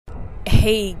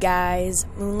Hey guys,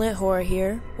 Moonlit Horror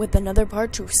here with another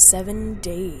part to 7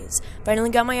 days.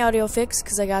 Finally got my audio fixed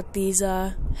because I got these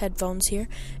headphones here.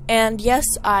 And yes,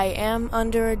 I am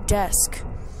under a desk.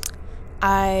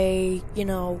 I,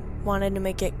 wanted to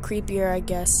make it creepier, I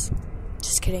guess.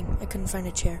 Just kidding, I couldn't find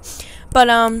a chair. But,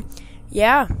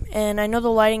 yeah, and I know the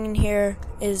lighting in here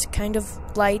is kind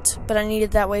of light, but I need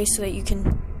it that way so that you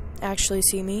can actually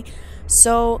see me.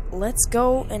 So, let's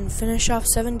go and finish off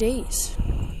 7 days.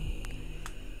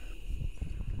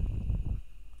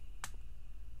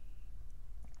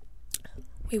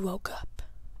 We woke up.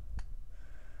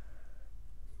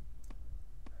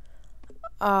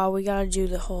 We gotta do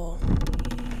the whole...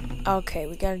 Okay,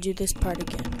 we gotta do this part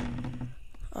again.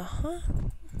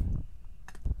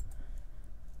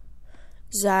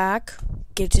 Zack,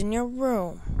 get in your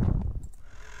room.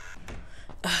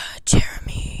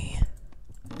 Jeremy.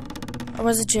 Or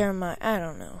was it Jeremiah? I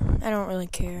don't know. I don't really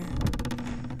care.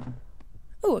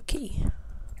 Ooh, a key.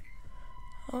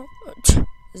 Oh,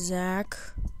 Zack.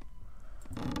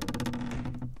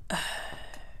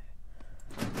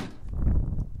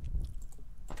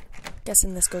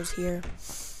 Guessing this goes here.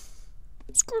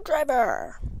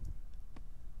 Screwdriver.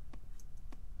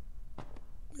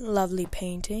 Lovely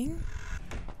painting.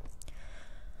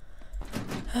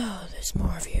 Oh, there's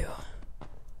more of you.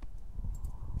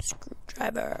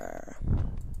 Screwdriver.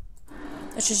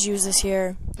 Let's just use this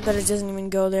here. But it doesn't even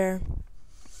go there.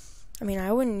 I mean,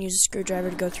 I wouldn't use a screwdriver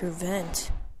to go through a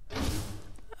vent.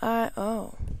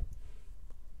 Oh.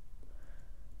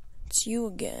 It's you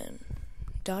again. ...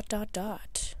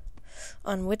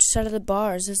 On which side of the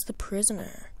bars is the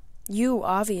prisoner? You,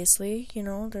 obviously.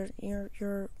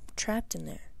 You're trapped in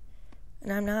there.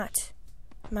 And I'm not.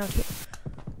 I'm out here.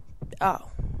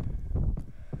 Oh.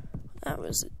 That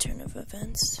was a turn of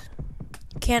events.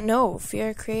 Can't know.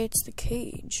 Fear creates the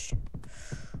cage.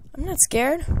 I'm not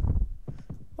scared.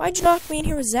 Why'd you lock me in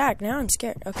here with Zack? Now I'm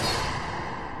scared. Okay.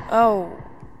 Oh.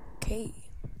 Okay.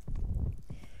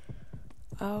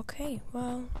 Okay,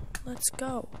 well, let's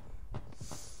go.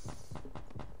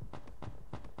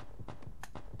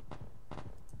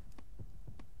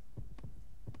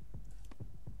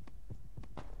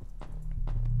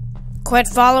 Quit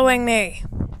following me!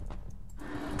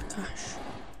 Gosh.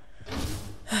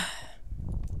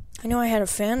 I know I had a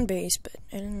fan base, but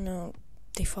I didn't know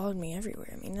they followed me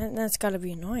everywhere. I mean, that's gotta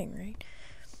be annoying, right?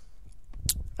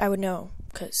 I would know,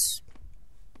 because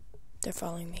they're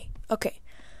following me. Okay.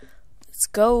 Let's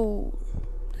go.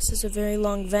 This is a very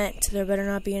long vent. There better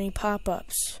not be any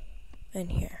pop-ups in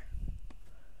here.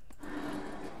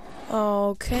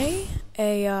 Okay.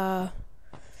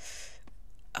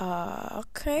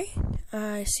 Okay.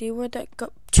 I see where that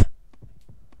go.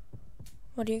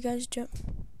 What do you guys do?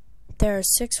 There are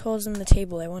 6 holes in the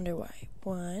table. I wonder why.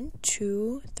 1,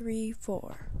 2, 3,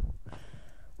 4.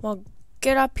 Well,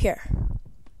 get up here.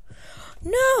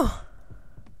 No!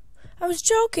 I was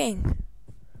joking.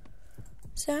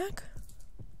 Zack?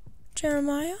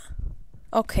 Jeremiah?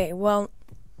 Okay, well,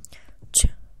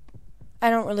 I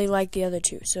don't really like the other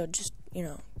two, so just,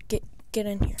 get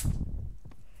in here.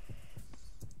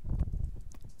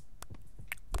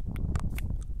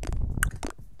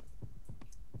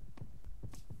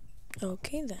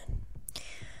 Okay, then.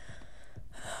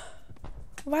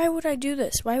 Why would I do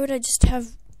this? Why would I just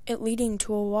have it leading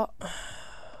to a wall?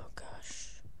 Oh,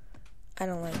 gosh. I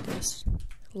don't like this.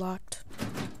 Locked.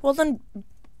 Well, then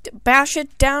bash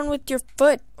it down with your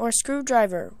foot or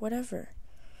screwdriver, whatever.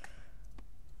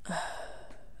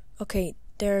 Okay,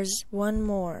 there's one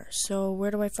more. So where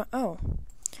do I find... Oh.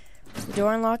 Is the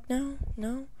door unlocked now?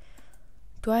 No?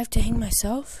 Do I have to hang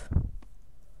myself?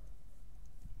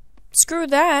 Screw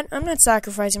that. I'm not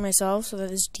sacrificing myself so that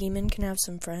this demon can have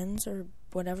some friends or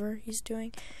whatever he's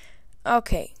doing.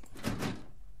 Okay.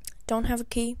 Don't have a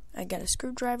key. I got a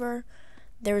screwdriver.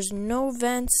 There's no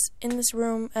vents in this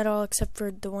room at all except for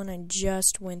the one I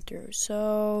just went through.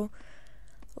 So,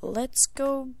 let's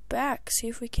go back, see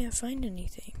if we can't find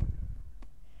anything.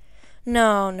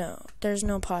 No, there's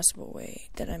no possible way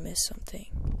that I missed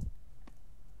something.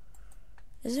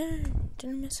 Is there? Did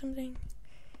I miss something?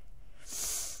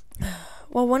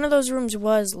 Well, one of those rooms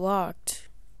was locked.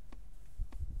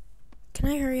 Can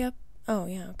I hurry up? Oh,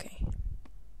 yeah, okay.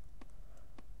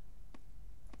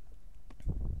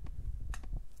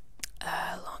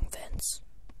 Long vents.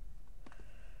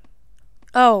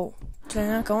 Oh, did I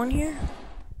not go in here?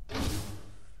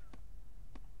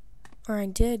 Or I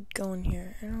did go in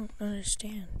here. I don't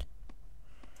understand.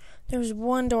 There was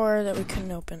one door that we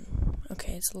couldn't open.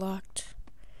 Okay, it's locked.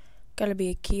 Gotta be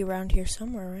a key around here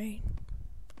somewhere, right?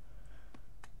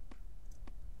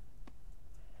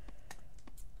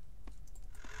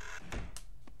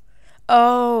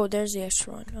 Oh, there's the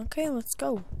extra one. Okay, let's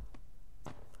go.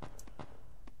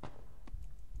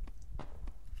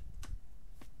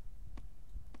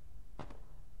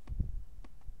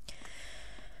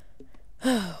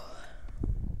 Oh.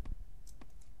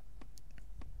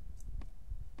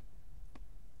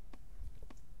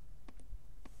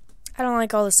 I don't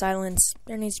like all the silence.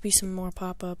 There needs to be some more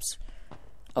pop-ups.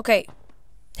 Okay,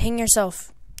 hang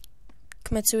yourself.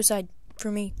 Commit suicide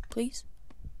for me, please.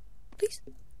 Please.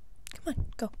 Come on,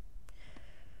 go.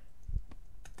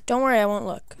 Don't worry, I won't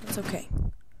look. It's okay.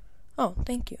 Oh,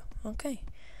 thank you. Okay.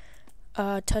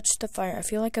 Touch the fire. I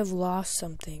feel like I've lost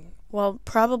something. Well,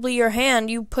 probably your hand.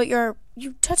 You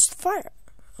touched the fire.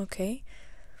 Okay.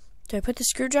 Do I put the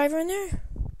screwdriver in there?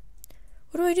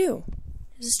 What do I do?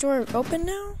 Is the store open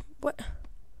now? What?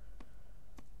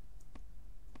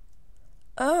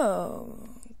 Oh,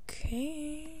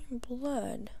 okay.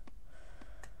 Blood.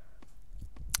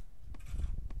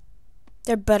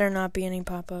 There better not be any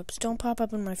pop-ups. Don't pop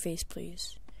up in my face,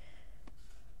 please.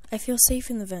 I feel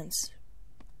safe in the vents.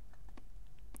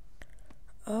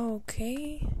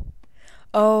 Okay.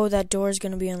 Oh, that door's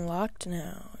gonna be unlocked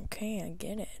now. Okay, I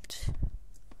get it.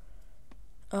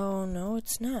 Oh, no,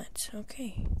 it's not.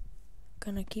 Okay.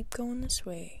 Gonna keep going this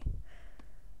way.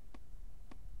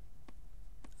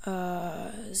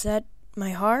 Is that my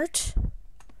heart?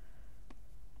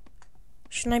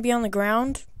 Shouldn't I be on the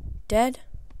ground? Dead?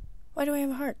 Why do I have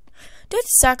a heart? Did I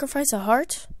sacrifice a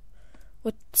heart?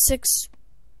 With 6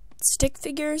 stick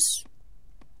figures?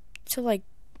 To, like,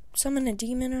 summon a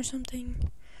demon or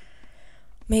something?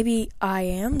 Maybe I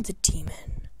am the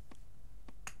demon.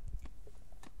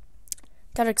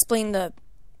 Gotta explain the,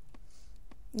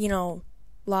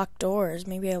 locked doors.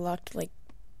 Maybe I locked, like,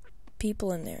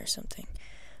 people in there or something.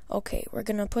 Okay, we're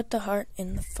gonna put the heart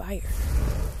in the fire.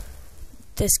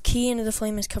 This key into the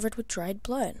flame is covered with dried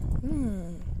blood.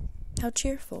 How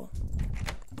cheerful.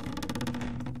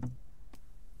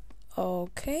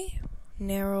 Okay,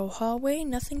 narrow hallway.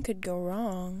 Nothing could go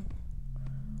wrong.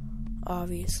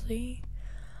 Obviously.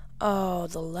 Oh,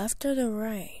 the left or the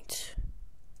right?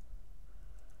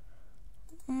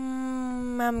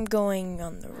 I'm going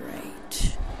on the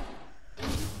right.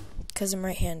 Because I'm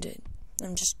right-handed.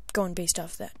 I'm just going based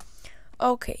off that.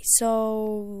 Okay,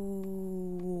 so...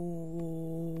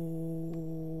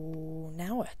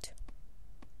 now what?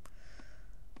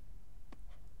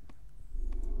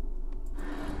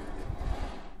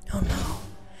 Oh no.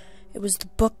 It was the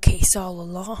bookcase all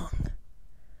along.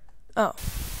 Oh,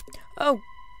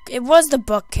 it was the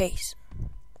bookcase.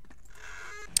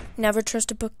 Never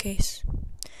trust a bookcase.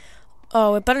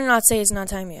 Oh, it better not say it's not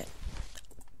time yet.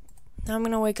 Now I'm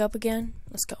gonna wake up again.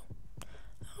 Let's go.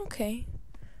 Okay.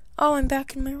 Oh, I'm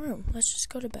back in my room. Let's just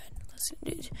go to bed.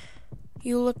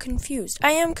 You look confused.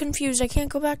 I am confused. I can't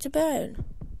go back to bed.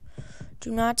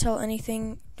 Do not tell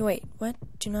anything. Wait, what?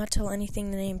 Do not tell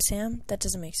anything the name Sam? That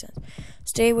doesn't make sense.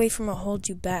 Stay away from what holds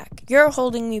you back. You're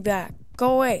holding me back.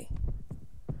 Go away.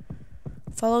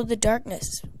 Follow the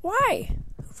darkness. Why?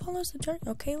 Who follows the dark?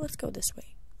 Okay, let's go this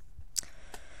way.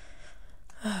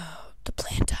 Oh, the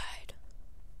plant died.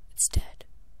 It's dead.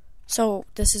 So,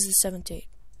 this is the 7th date.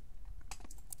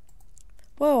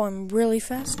 Whoa, I'm really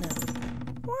fast now.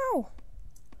 Wow.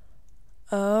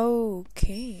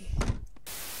 Okay.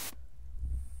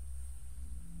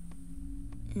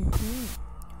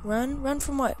 Run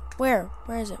from what? Where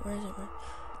is it?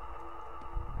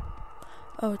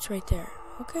 Oh, it's right there.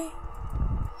 Okay.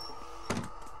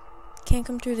 Can't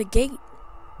come through the gate.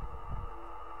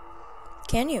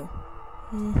 Can you?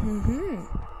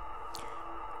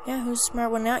 Yeah, who's the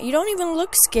smart one now? You don't even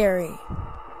look scary.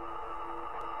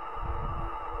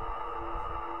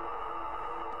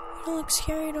 You don't look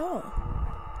scary at all.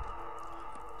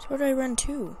 So where do I run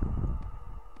to?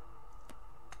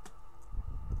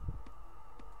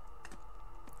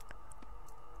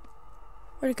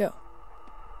 Where'd it go?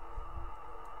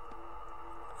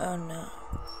 Oh no.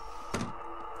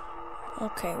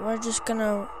 Okay, we're just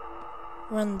gonna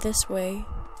run this way.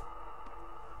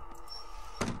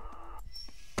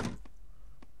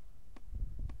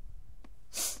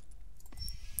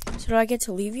 So do I get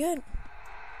to leave yet?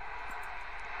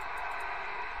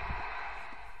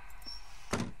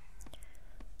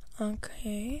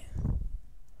 Okay.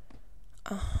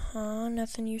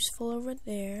 Nothing useful over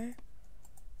there.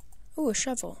 Ooh, a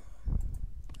shovel.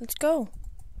 Let's go.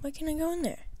 Why can't I go in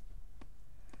there?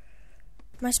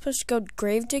 Am I supposed to go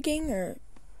grave digging or...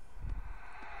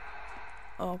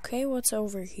 Okay, what's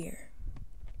over here?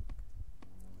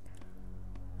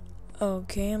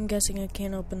 Okay, I'm guessing I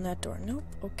can't open that door. Nope,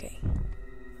 okay.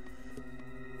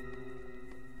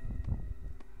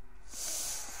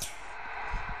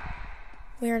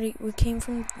 We came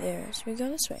from there, so we go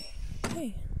this way.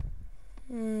 Okay.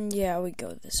 Yeah, we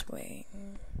go this way.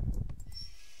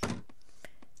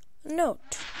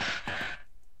 Note.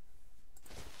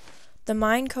 The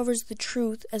mind covers the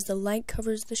truth as the light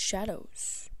covers the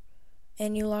shadows.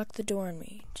 And you lock the door on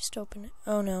me. Just open it.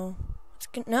 Oh no.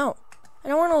 No. I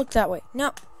don't want to look that way.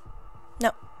 No.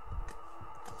 No.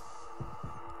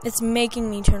 It's making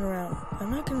me turn around.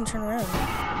 I'm not going to turn around.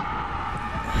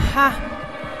 Ha!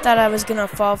 Thought I was gonna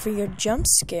fall for your jump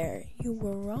scare. You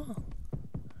were wrong.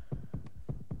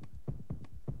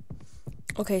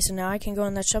 Okay, so now I can go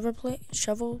in that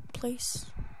shovel place.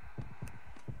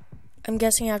 I'm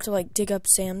guessing I have to like dig up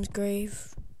Sam's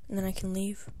grave and then I can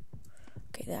leave.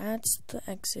 Okay, that's the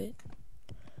exit.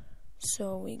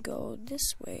 So we go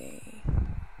this way.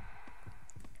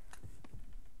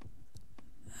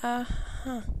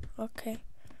 Okay.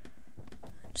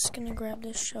 Just gonna grab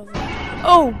this shovel.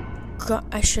 Oh God,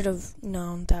 I should have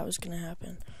known that was gonna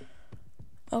happen.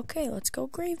 Okay, let's go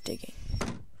grave digging.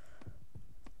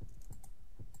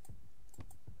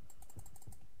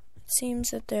 It seems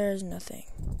that there is nothing.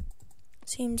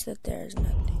 Seems that there is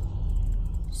nothing.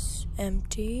 It's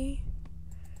empty.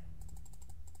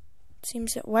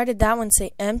 Seems that. Why did that one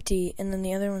say empty and then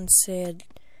the other one said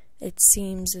it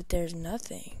seems that there's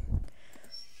nothing?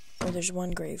 Oh, there's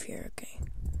one grave here. Okay.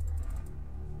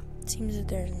 It seems that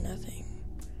there's nothing.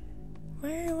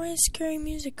 Why is scary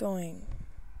music going?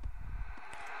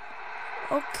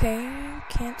 Okay,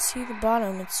 can't see the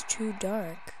bottom, it's too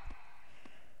dark.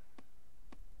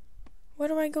 Where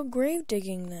do I go grave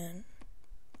digging then?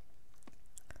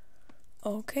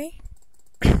 Okay.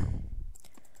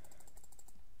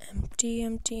 Empty,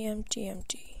 empty, empty,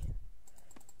 empty.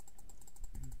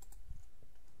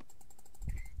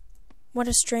 What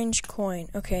a strange coin.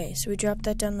 Okay, so we drop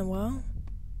that down the well?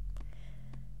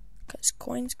 Because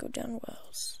coins go down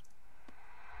wells.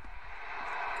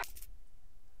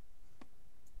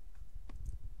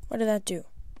 What did that do?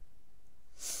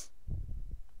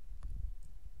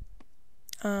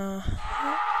 Oh,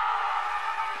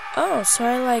 so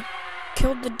I like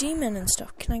killed the demon and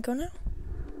stuff. Can I go now?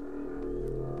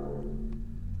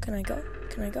 Can I go?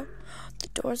 Can I go? The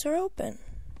doors are open.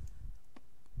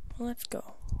 Well, let's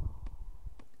go.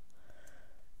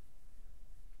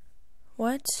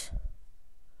 What?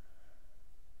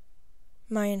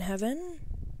 Am I in heaven?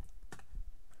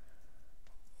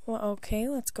 Well, okay,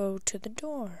 let's go to the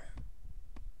door.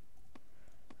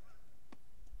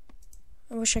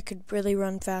 I wish I could really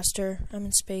run faster. I'm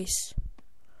in space.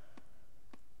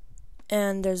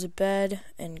 And there's a bed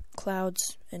and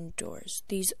clouds and doors.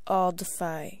 These all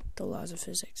defy the laws of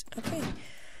physics. Okay.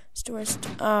 This door is...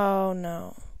 oh,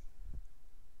 no.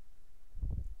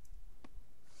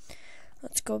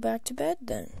 Let's go back to bed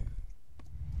then.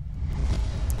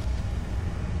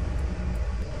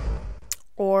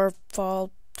 Or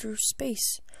fall through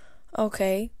space.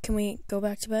 Okay, can we go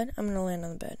back to bed? I'm gonna land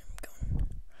on the bed. I'm going.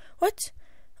 What?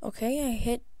 Okay, I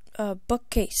hit a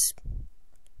bookcase.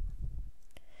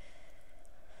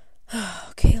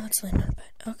 Okay, let's land on the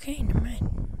bed. Okay, never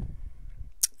mind.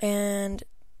 And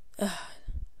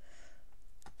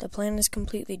the planet is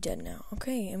completely dead now.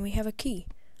 Okay, and we have a key.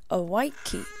 A white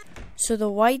key. So the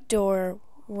white door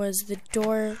was the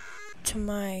door to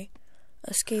my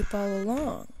escape all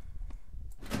along.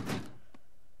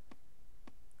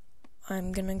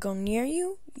 I'm gonna go near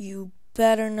you. You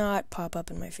better not pop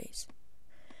up in my face.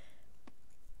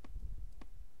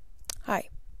 Hi.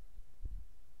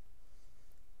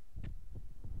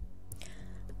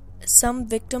 Some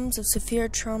victims of severe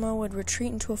trauma would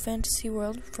retreat into a fantasy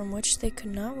world from which they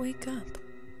could not wake up.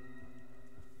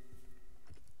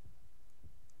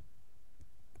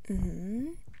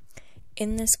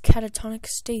 In this catatonic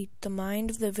state, the mind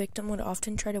of the victim would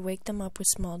often try to wake them up with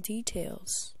small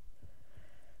details.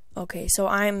 Okay, so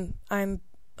I'm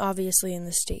obviously in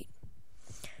this state.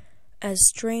 As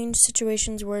strange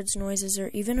situations, words, noises, or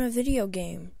even a video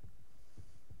game.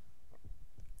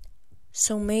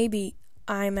 So maybe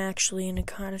I'm actually in a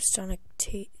catatonic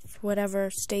whatever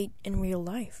state in real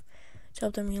life. To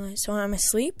help them realize. So I'm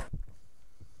asleep?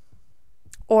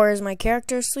 Or is my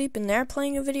character asleep and they're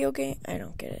playing a video game? I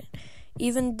don't get it.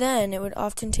 Even then, it would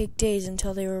often take days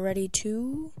until they were ready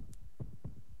to...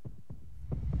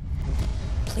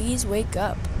 Please wake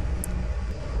up.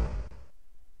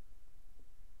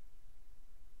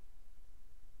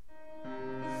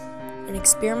 An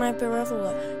experiment by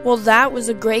Revel. Well, that was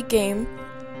a great game.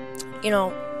 You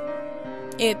know,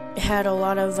 it had a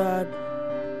lot of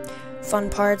fun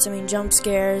parts. I mean, jump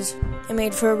scares. It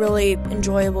made for a really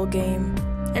enjoyable game.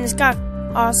 And it's got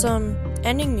awesome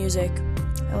ending music.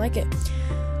 I like it.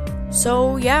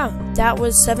 So, yeah, that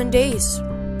was 7 days.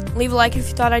 Leave a like if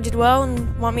you thought I did well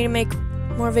and want me to make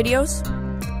more videos.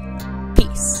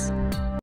 Peace.